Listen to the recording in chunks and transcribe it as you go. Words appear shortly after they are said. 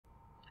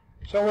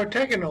So we're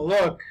taking a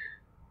look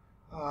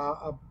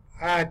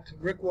at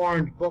Rick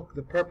Warren's book,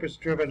 The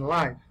Purpose-Driven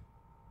Life.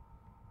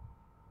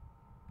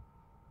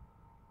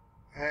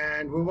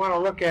 And we want to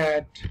look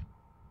at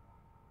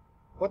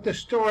what the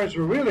stories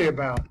were really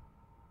about.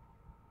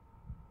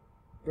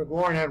 Rick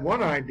Warren had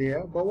one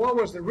idea, but what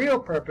was the real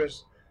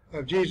purpose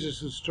of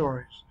Jesus'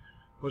 stories?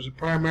 Was it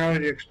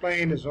primarily to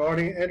explain his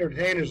audience,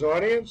 entertain his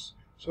audience,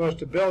 so as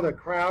to build a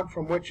crowd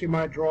from which he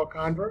might draw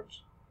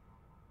converts?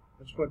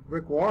 That's what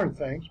Rick Warren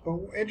thinks. But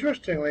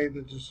interestingly,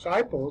 the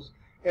disciples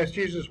asked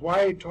Jesus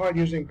why he taught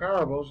using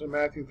parables in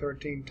Matthew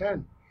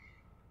 13:10.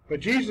 But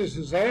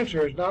Jesus'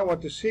 answer is not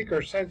what the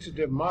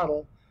seeker-sensitive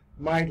model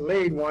might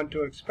lead one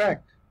to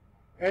expect.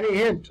 Any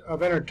hint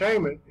of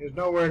entertainment is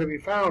nowhere to be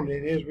found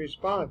in his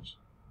response.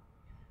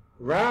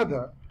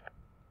 Rather,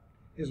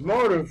 Jesus'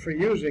 motive for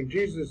using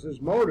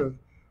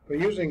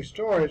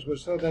stories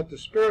was so that the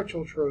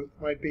spiritual truth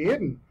might be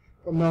hidden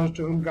from those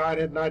to whom God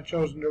had not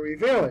chosen to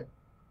reveal it.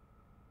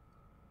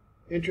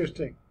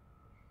 Interesting.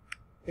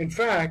 In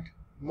fact,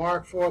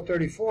 Mark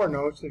 4:34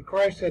 notes that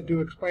Christ had to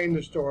explain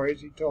the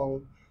stories he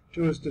told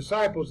to his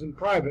disciples in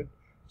private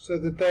so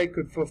that they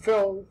could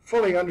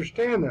fully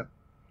understand them.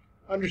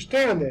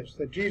 Understand this,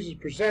 that Jesus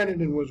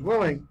presented and was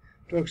willing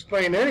to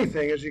explain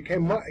anything as it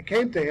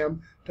came to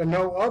him to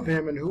know of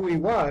him and who he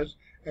was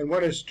and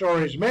what his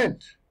stories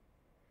meant.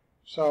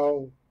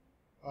 So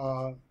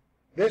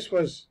this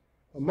was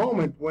a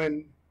moment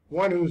when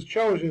one who's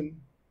chosen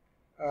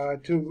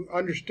to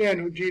understand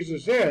who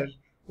Jesus is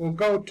will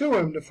go to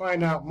him to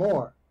find out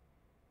more.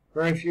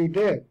 Very few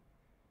did.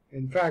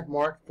 In fact,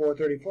 Mark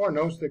 4:34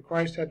 notes that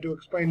Christ had to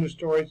explain the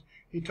stories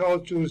he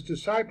told to his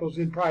disciples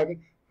in private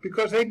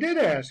because they did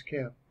ask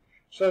him,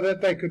 so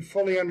that they could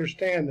fully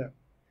understand them.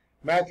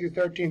 Matthew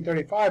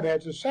 13:35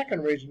 adds a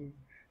second reason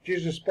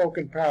Jesus spoke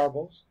in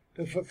parables,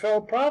 to fulfill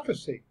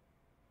prophecy.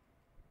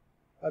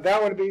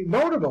 That would be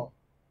notable.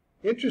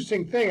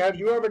 Interesting thing, have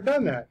you ever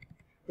done that?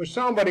 Where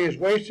somebody is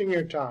wasting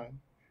your time,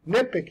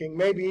 nitpicking,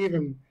 maybe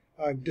even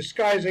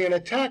disguising an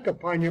attack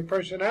upon your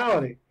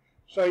personality.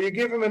 So you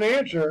give him an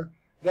answer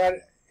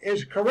that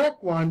is a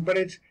correct one, but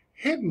it's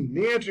hidden.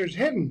 The answer is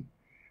hidden.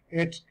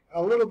 It's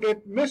a little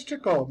bit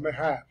mystical,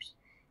 perhaps,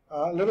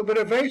 a little bit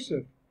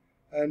evasive.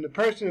 And the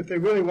person, if they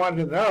really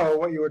wanted to know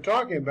what you were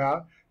talking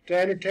about, to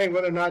entertain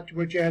whether or not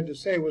what you had to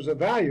say was of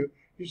value,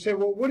 you say,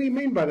 well, what do you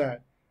mean by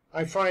that?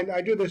 I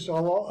do this a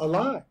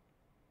lot.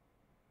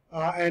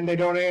 And they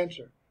don't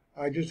answer.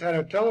 I just had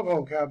a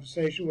telephone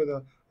conversation with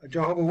a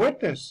Jehovah's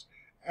Witness,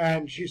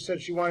 and she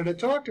said she wanted to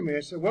talk to me. I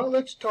said, well,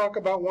 let's talk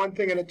about one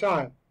thing at a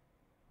time.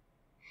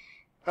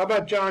 How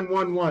about John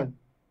 1:1?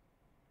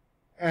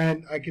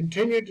 And I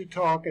continued to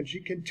talk, and she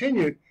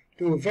continued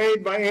to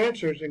evade my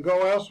answers and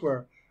go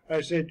elsewhere.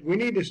 I said, we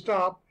need to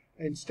stop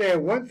and stay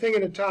at one thing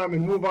at a time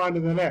and move on to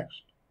the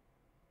next.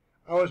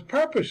 I was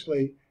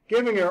purposely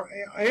giving her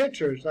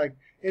answers like,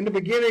 in the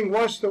beginning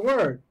was the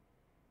Word.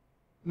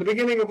 In the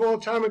beginning of all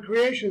time of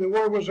creation, the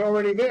Word was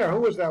already there. Who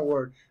was that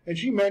Word? And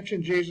she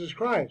mentioned Jesus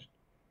Christ.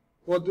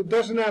 Well,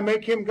 doesn't that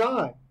make him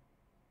God?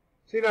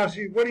 See,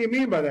 what do you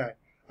mean by that?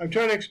 I'm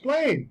trying to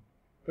explain.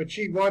 But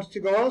she wants to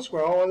go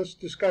elsewhere. Oh, let's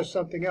discuss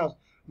something else.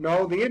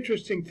 No, the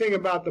interesting thing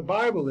about the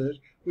Bible is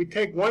we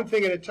take one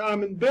thing at a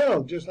time and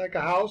build. Just like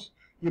a house,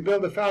 you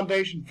build the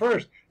foundation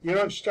first. You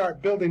don't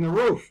start building the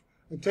roof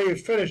until you're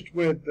finished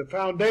with the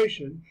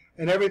foundation,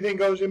 and everything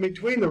goes in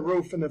between the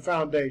roof and the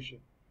foundation.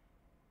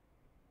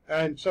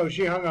 And so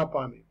she hung up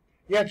on me.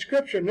 Yet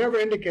Scripture never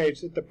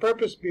indicates that the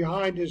purpose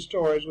behind his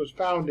stories was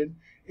founded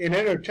in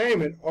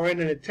entertainment or in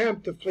an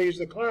attempt to please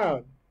the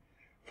crowd.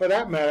 For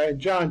that matter, in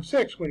John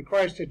 6, when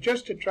Christ had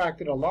just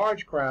attracted a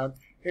large crowd,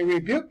 he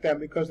rebuked them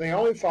because they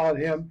only followed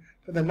him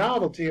for the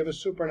novelty of a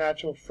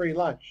supernatural free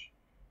lunch.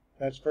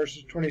 That's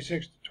verses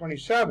 26 to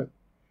 27.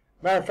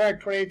 Matter of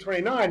fact,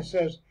 28-29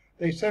 says,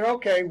 they said,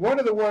 okay, what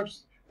are the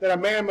works that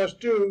a man must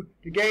do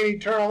to gain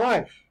eternal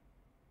life?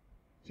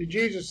 See,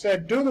 Jesus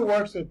said, do the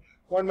works that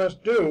one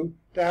must do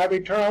to have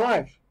eternal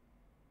life.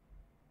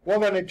 Well,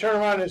 then they turn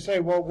around and say,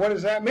 well, what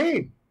does that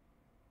mean?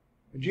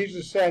 And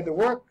Jesus said, the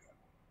work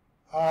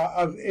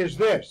is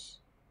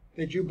this,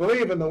 that you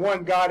believe in the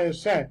one God has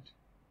sent.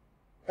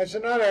 That's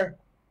another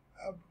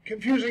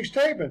confusing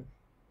statement.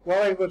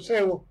 Well, they would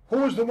say, well,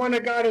 who is the one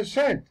that God has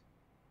sent?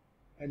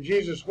 And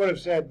Jesus would have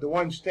said, the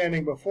one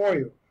standing before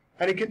you.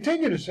 And he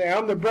continued to say,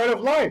 I'm the bread of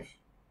life.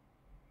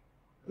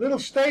 Little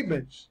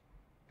statements.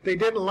 They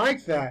didn't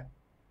like that.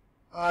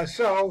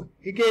 So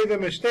he gave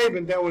them a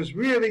statement that was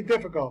really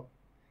difficult.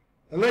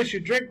 Unless you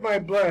drink my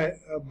blood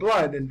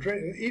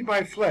and eat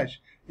my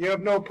flesh, you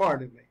have no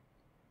part in me.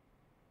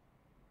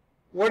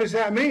 What does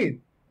that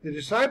mean? The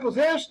disciples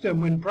asked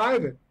him in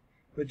private,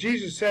 but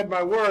Jesus said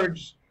my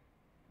words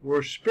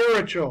were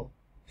spiritual,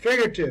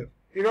 figurative.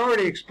 He'd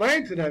already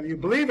explained to them, you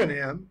believe in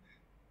him,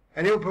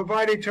 and he'll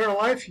provide eternal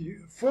life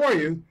for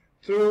you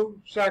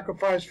through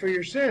sacrifice for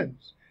your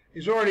sins.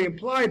 He's already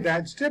implied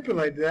that,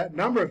 stipulated that a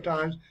number of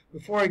times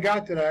before he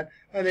got to that,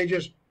 and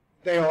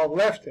they all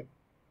left him.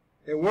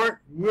 They weren't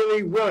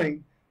really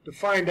willing to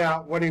find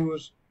out what he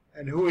was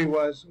and who he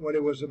was, what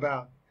it was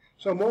about.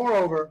 So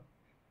moreover,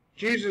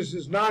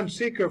 Jesus'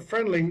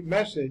 non-seeker-friendly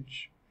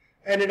message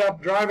ended up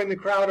driving the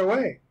crowd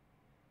away.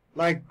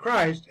 Like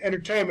Christ,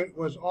 entertainment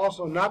was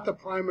also not the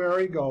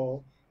primary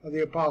goal of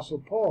the Apostle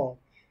Paul.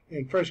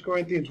 In 1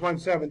 Corinthians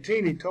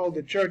 1:17, he told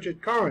the church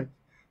at Corinth,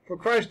 "For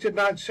Christ did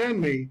not send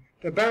me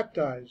to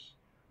baptize,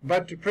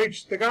 but to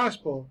preach the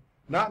gospel,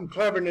 not in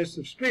cleverness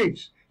of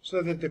speech,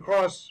 so that the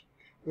cross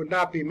would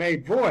not be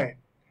made void."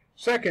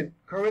 2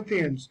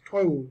 Corinthians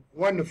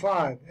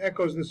 2:1-5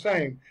 echoes the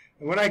same.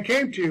 "And when I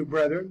came to you,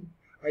 brethren,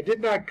 I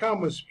did not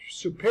come with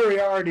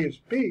superiority of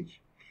speech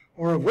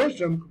or of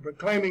wisdom,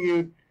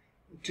 proclaiming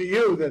to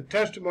you the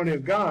testimony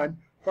of God,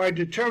 for I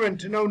determined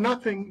to know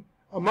nothing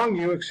among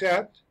you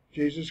except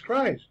Jesus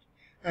Christ,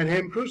 and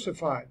him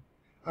crucified.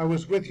 I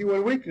was with you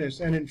in weakness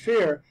and in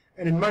fear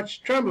and in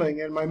much trembling,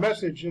 and my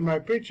message and my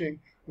preaching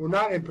were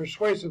not in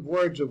persuasive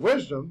words of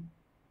wisdom,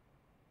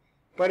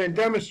 but in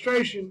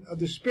demonstration of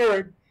the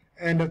Spirit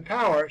and of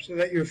power, so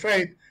that your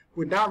faith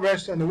would not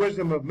rest on the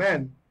wisdom of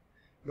men,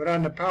 but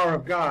on the power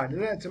of God."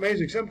 And that's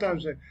amazing.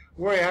 Sometimes I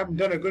worry I haven't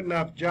done a good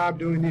enough job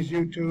doing these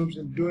YouTubes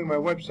and doing my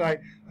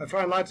website. I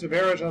find lots of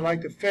errors I'd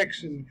like to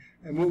fix and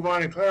move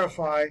on and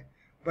clarify.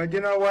 But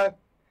you know what?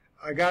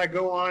 I got to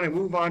go on and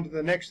move on to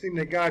the next thing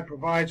that God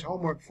provides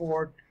homework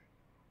for,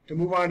 to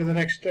move on to the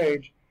next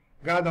stage.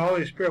 God, the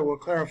Holy Spirit, will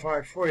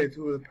clarify for you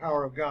through the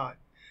power of God.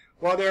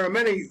 While there are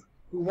many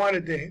who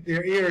wanted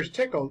their ears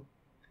tickled,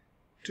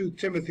 2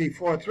 Timothy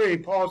 4:3,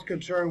 Paul's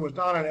concern was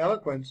not on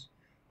eloquence,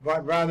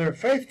 but rather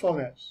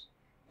faithfulness.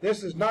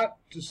 This is not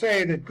to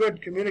say that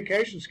good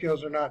communication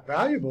skills are not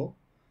valuable,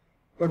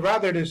 but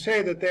rather to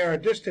say that they are a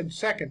distant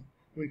second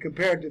when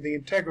compared to the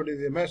integrity of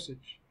the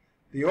message.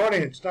 The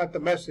audience, not the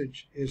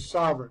message, is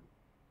sovereign.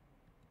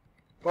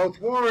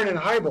 Both Warren and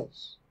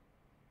Hybels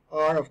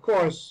are, of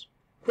course,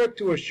 quick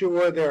to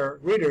assure their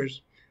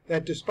readers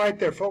that despite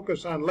their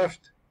focus on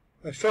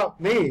felt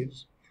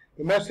needs,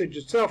 the message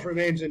itself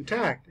remains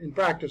intact. In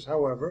practice,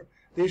 however,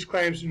 these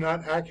claims do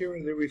not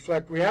accurately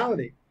reflect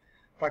reality.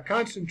 By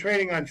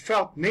concentrating on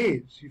felt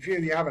needs, you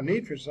feel you have a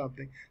need for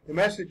something, the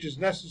message is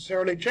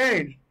necessarily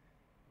changed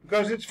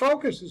because its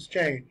focus is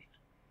changed.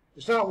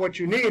 It's not what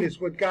you need,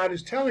 it's what God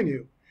is telling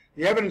you.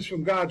 The evidence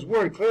from God's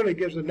Word clearly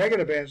gives a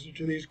negative answer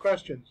to these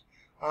questions.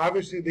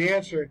 Obviously, the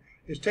answer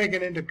is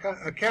taken into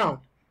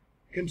account.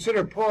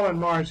 Consider Paul on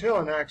Mars Hill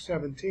in Acts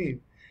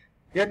 17.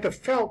 Yet the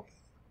felt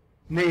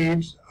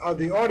needs of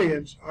the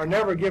audience are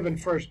never given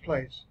first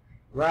place.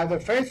 Rather,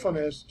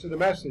 faithfulness to the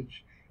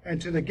message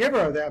and to the giver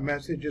of that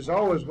message is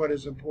always what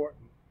is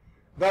important.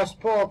 Thus,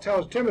 Paul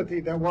tells Timothy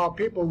that while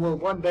people will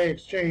one day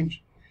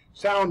exchange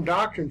sound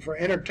doctrine for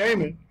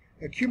entertainment,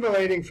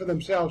 accumulating for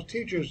themselves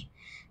teachers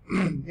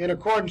in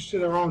accordance to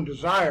their own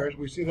desires,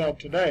 we see that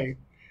today,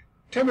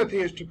 Timothy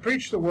is to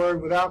preach the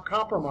word without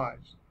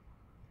compromise.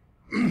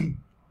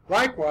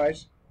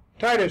 Likewise,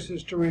 Titus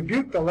is to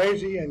rebuke the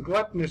lazy and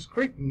gluttonous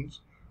Cretans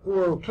who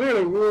were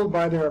clearly ruled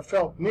by their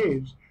felt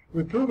needs,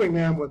 reproving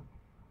them with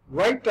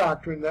right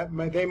doctrine that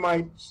they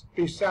might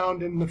be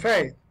sound in the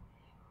faith.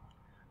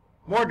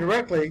 More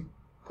directly,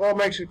 Paul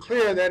makes it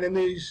clear that in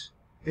his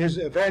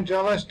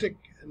evangelistic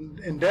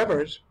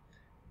endeavors,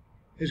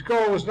 his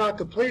goal was not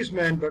to please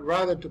men, but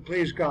rather to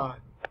please God.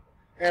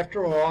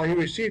 After all, he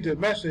received his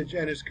message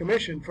and his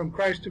commission from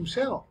Christ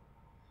himself.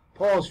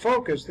 Paul's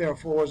focus,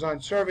 therefore, was on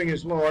serving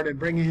his Lord and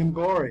bringing him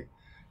glory.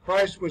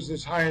 Christ was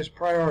his highest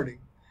priority.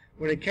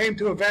 When it came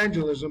to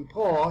evangelism,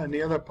 Paul and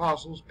the other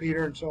apostles,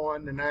 Peter and so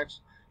on in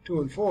Acts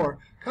 2 and 4,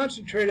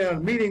 concentrated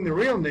on meeting the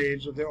real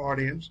needs of their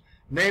audience,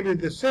 namely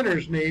the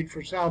sinner's need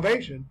for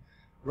salvation,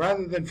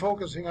 rather than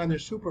focusing on their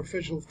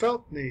superficial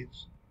felt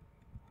needs.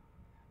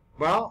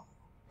 Well,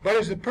 but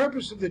is the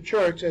purpose of the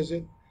church as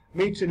it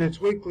meets in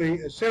its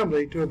weekly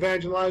assembly to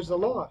evangelize the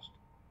lost?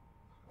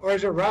 Or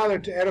is it rather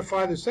to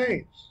edify the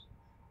saints?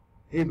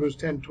 Hebrews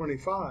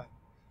 10:25.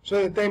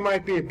 So that they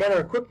might be better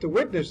equipped to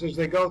witness as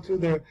they go through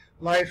their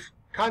life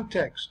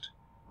context,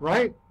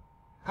 right?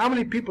 How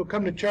many people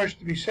come to church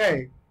to be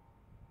saved?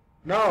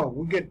 No,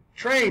 we get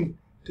trained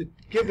to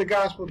give the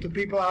gospel to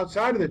people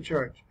outside of the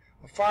church,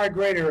 a far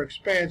greater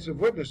expanse of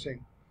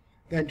witnessing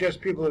than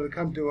just people that have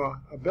come to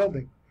a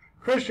building.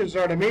 Christians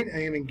are to meet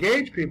and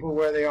engage people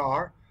where they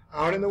are,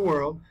 out in the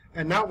world,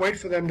 and not wait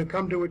for them to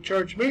come to a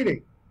church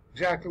meeting.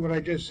 Exactly what I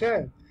just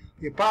said.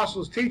 The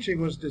apostles' teaching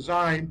was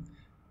designed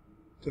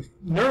to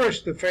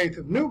nourish the faith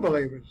of new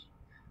believers,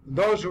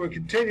 those who were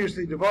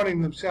continuously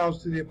devoting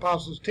themselves to the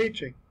apostles'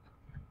 teaching.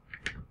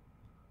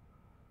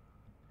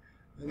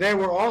 And they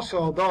were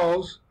also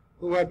those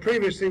who had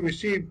previously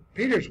received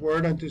Peter's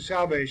word unto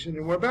salvation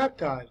and were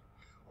baptized.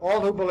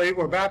 All who believed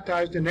were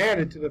baptized and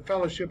added to the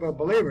fellowship of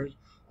believers,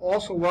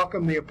 also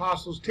welcomed the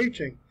apostles'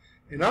 teaching.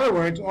 In other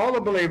words, all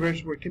the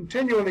believers were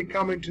continually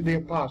coming to the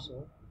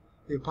apostles,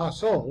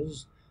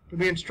 to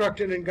be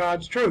instructed in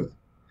God's truth.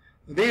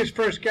 These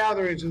first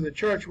gatherings of the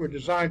church were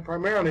designed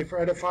primarily for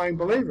edifying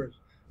believers,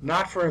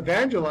 not for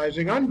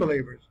evangelizing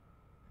unbelievers.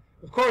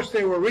 Of course,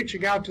 they were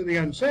reaching out to the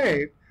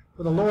unsaved,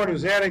 for the Lord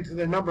is adding to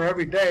their number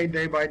every day,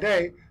 day by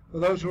day, for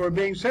those who are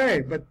being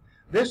saved. But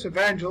This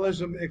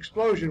evangelism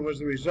explosion was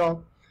the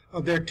result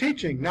of their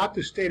teaching, not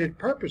the stated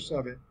purpose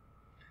of it.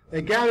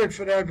 They gathered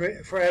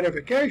for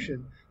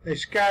edification. They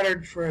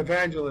scattered for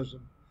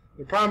evangelism.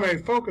 The primary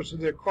focus of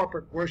their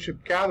corporate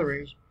worship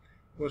gatherings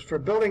was for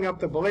building up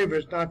the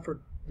believers, not for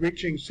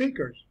reaching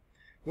seekers.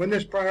 When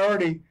this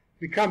priority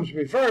becomes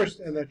reversed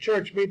and the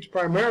church meets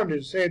primarily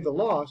to save the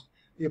lost,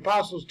 the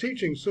apostles'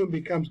 teaching soon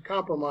becomes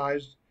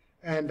compromised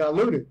and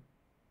diluted.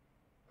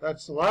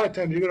 That's a lot of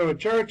times you go to a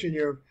church and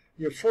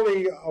you're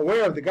fully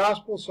aware of the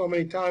gospel, so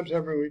many times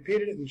having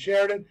repeated it and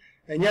shared it,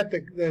 and yet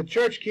the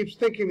church keeps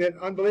thinking that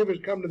unbelievers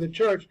come to the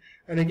church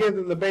and they give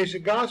them the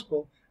basic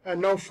gospel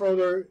and no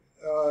further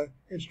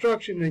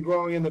instruction in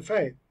growing in the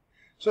faith.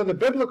 So the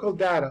biblical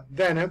data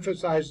then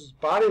emphasizes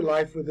body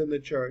life within the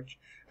church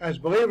as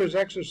believers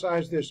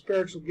exercise their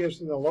spiritual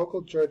gifts in the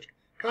local church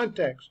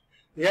context.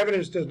 The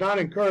evidence does not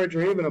encourage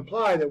or even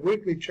apply that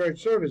weekly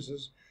church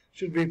services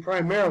should be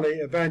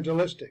primarily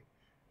evangelistic.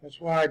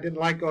 That's why I didn't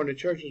like going to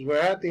churches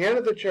where at the end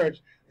of the church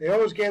they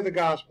always gave the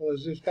gospel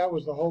as if that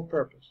was the whole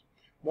purpose.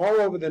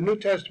 Moreover, the New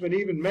Testament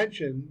even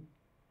mentions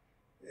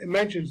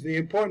the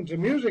importance of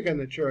music in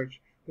the church,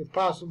 with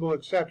possible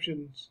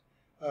exceptions,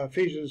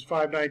 Ephesians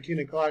 5:19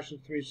 and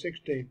Colossians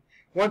 3:16.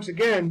 Once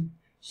again,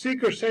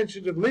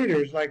 seeker-sensitive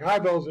leaders like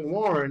Hybels and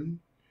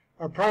Warren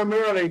are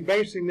primarily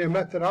basing their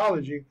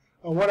methodology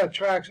on what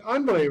attracts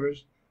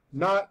unbelievers,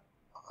 not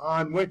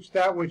on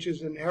that which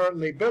is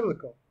inherently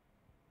biblical.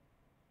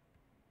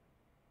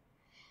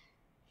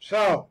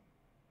 So,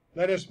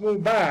 let us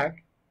move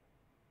back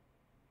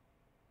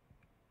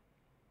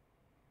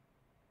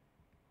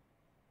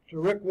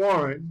to Rick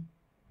Warren.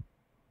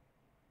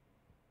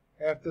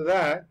 After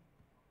that,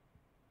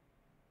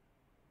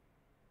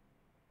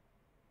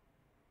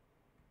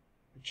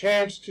 a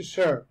chance to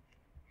serve.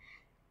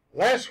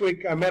 Last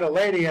week I met a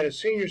lady at a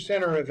senior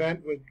center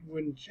event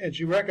and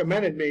she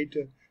recommended me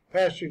to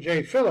Pastor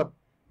J. Philip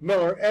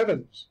Miller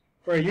Evans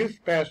for a youth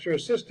pastor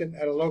assistant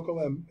at a local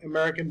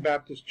American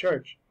Baptist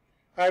church.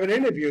 I have an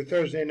interview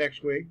Thursday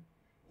next week.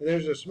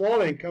 There's a small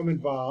income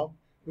involved,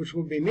 which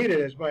will be needed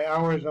as my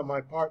hours on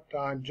my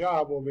part-time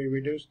job will be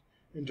reduced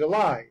in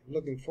July.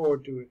 Looking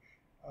forward to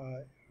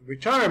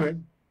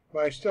retirement,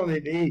 but I still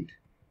need to eat.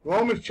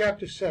 Romans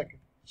chapter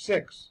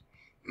 6.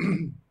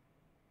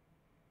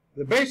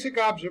 The basic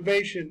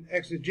observation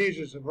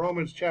exegesis of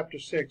Romans chapter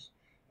 6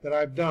 that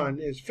I've done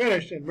is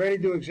finished and ready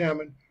to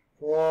examine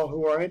for all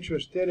who are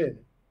interested in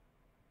it.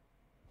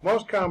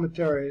 Most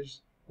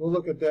commentaries, we'll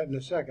look at that in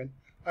a second,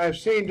 I have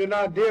seen do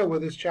not deal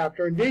with this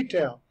chapter in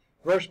detail,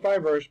 verse by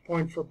verse,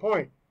 point for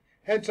point.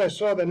 Hence I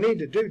saw the need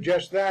to do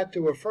just that,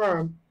 to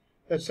affirm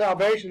that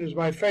salvation is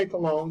by faith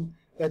alone,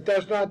 that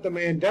does not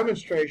demand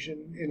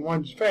demonstration in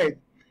one's faith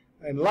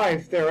and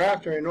life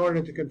thereafter in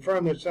order to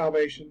confirm that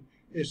salvation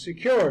is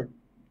secured.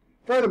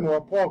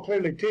 Furthermore, Paul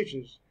clearly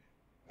teaches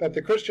that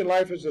the Christian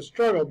life is a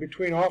struggle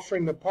between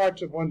offering the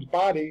parts of one's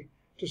body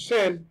to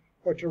sin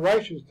or to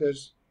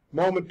righteousness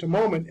moment to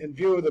moment in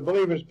view of the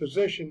believer's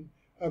position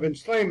of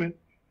enslavement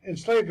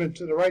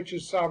to the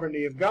righteous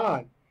sovereignty of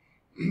God.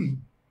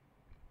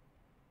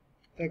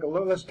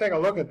 Let's take a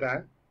look at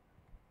that.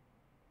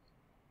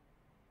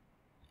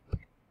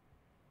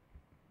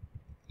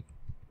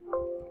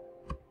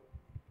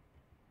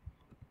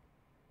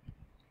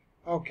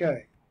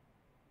 Okay.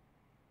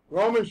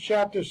 Romans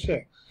chapter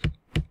 6.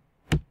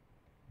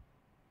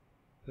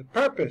 The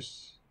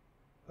purpose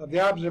of the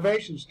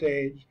observation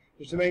stage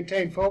is to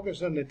maintain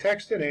focus on the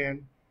text at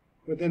hand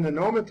within the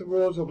normative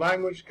rules of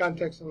language,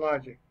 context, and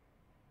logic.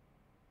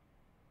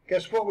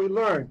 Guess what we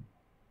learned?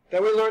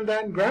 That we learned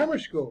that in grammar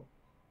school.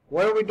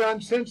 What have we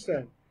done since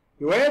then?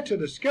 You add to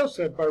the skill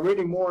set by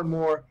reading more and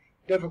more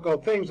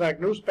difficult things like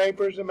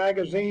newspapers and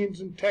magazines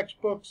and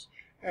textbooks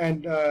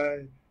and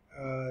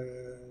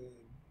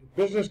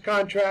business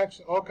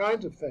contracts, all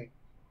kinds of things.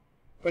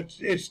 But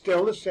it's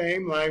still the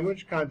same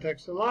language,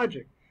 context, and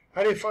logic.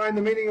 How do you find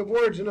the meaning of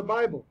words in the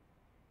Bible?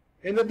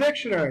 In the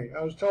dictionary.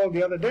 I was told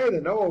the other day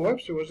that Noah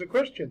Webster was a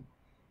Christian.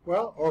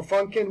 Well, or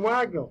Funkin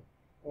Wagnall,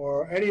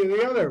 or any of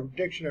the other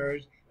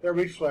dictionaries that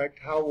reflect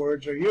how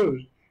words are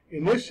used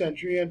in this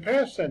century and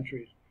past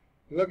centuries.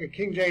 You look at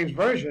King James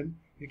Version,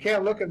 you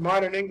can't look at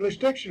modern English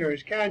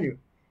dictionaries, can you?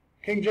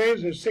 King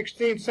James is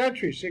 16th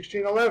century,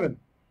 1611,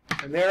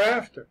 and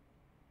thereafter.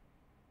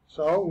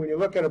 So when you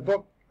look at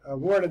a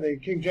word in the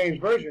King James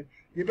Version,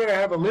 you better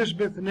have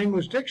Elizabethan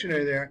English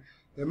dictionary there.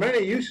 There are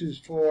many uses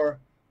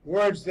for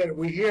words that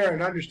we hear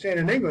and understand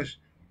in English,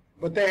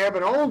 but they have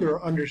an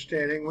older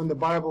understanding when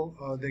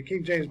the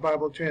King James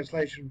Bible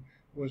translation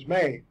was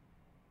made.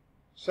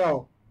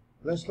 So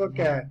let's look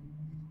at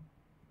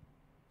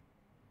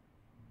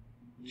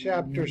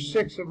chapter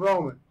 6 of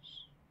Romans.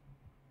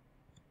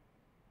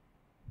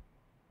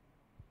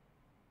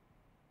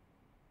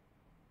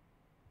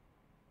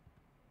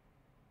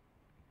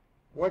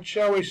 What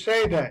shall we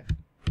say then,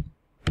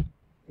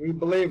 we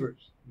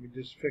believers? Let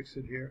me just fix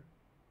it here.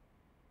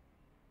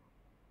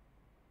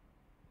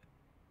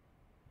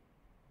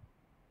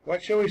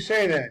 What shall we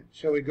say then?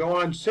 Shall we go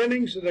on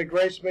sinning so that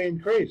grace may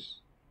increase?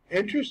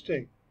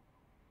 Interesting.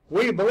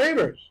 We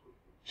believers.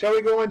 Shall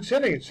we go on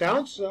sinning? It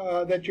sounds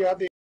that you have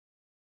the